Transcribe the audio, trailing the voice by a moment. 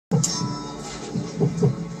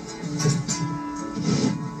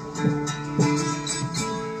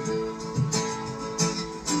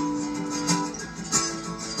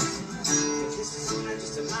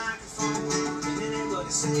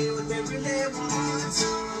Say what they really want.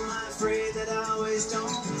 I'm afraid that I always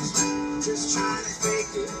don't. Just trying to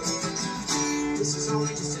fake it. This is only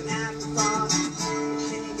just an afterthought.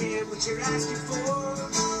 Can you get what you're asking for?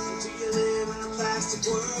 Do you live in a plastic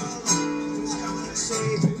world? Who's coming to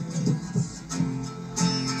save you?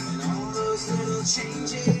 And all those little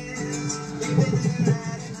changes, maybe they're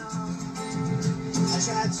adding up. I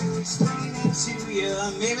tried to explain it to you.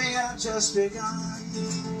 Maybe I've just begun.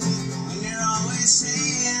 Always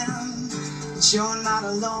saying that you're not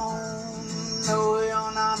alone. No,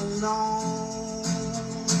 you're not alone.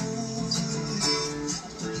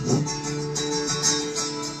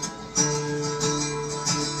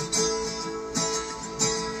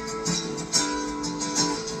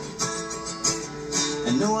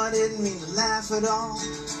 And no, I didn't mean to laugh at all.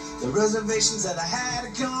 The reservations that I had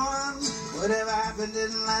are gone. Whatever happened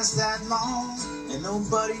didn't last that long, and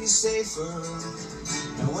nobody's safer.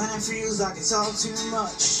 And when it feels like it's all too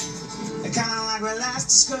much, kinda like we last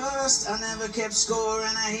discussed, I never kept score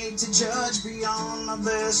and I hate to judge beyond my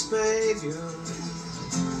best behavior.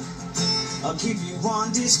 I'll give you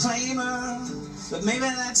one disclaimer, but maybe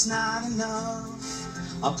that's not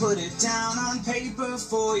enough. I'll put it down on paper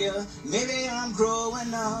for you, maybe I'm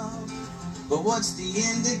growing up. But what's the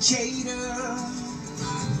indicator?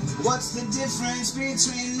 What's the difference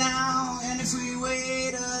between now and if we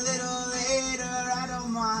wait a little later? I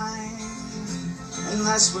don't mind,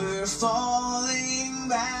 unless we're falling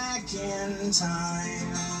back in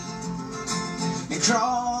time and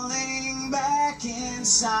crawling back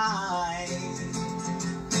inside,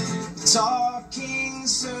 talking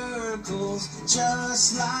circles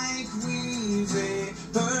just like we've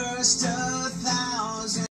rehearsed.